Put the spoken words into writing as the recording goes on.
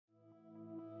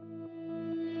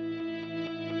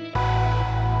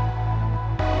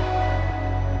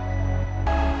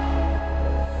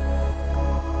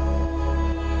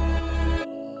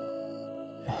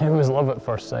It was love at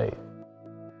first sight.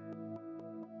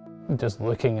 Just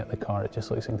looking at the car, it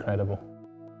just looks incredible.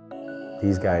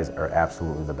 These guys are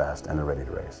absolutely the best and they're ready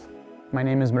to race. My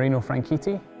name is Marino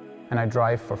Franchitti and I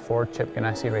drive for Ford Chip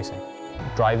Ganassi Racing.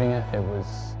 Driving it, it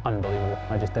was unbelievable.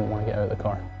 I just didn't want to get out of the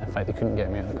car. In fact, they couldn't get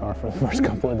me out of the car for the first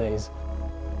couple of days.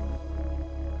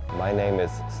 My name is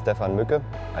Stefan Mücke.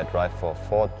 I drive for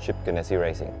Ford Chip Ganassi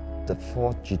Racing. The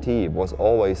Ford GT was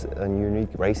always a unique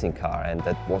racing car, and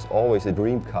that was always a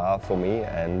dream car for me.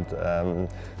 And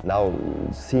now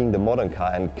seeing the modern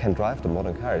car and can drive the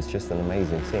modern car is just an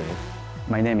amazing thing.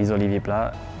 My name is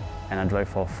Olivier and I drive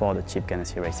for Ford Chip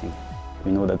Ganassi Racing.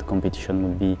 We know that the competition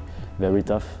will be very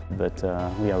tough, but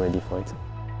we are ready for it.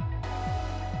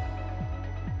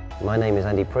 My name is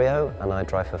Priaulx and I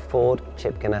drive for Ford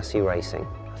Chip Ganassi Racing.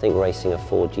 I think racing a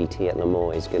Ford GT at Le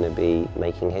Mans is going to be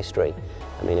making history.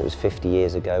 I mean, it was 50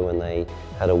 years ago when they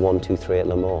had a 1-2-3 at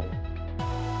Le Mans.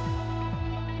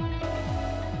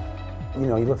 You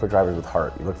know, you look for drivers with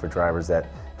heart. You look for drivers that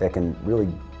can really,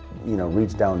 you know,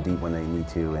 reach down deep when they need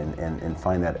to and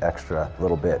find that extra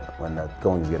little bit when the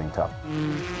going is getting tough.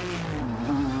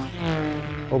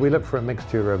 Well, we look for a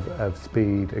mixture of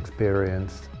speed,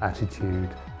 experience, attitude.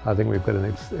 I think we've got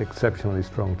an exceptionally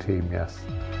strong team, yes.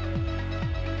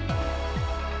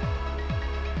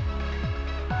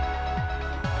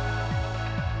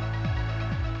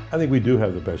 I think we do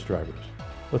have the best drivers.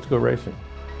 Let's go racing.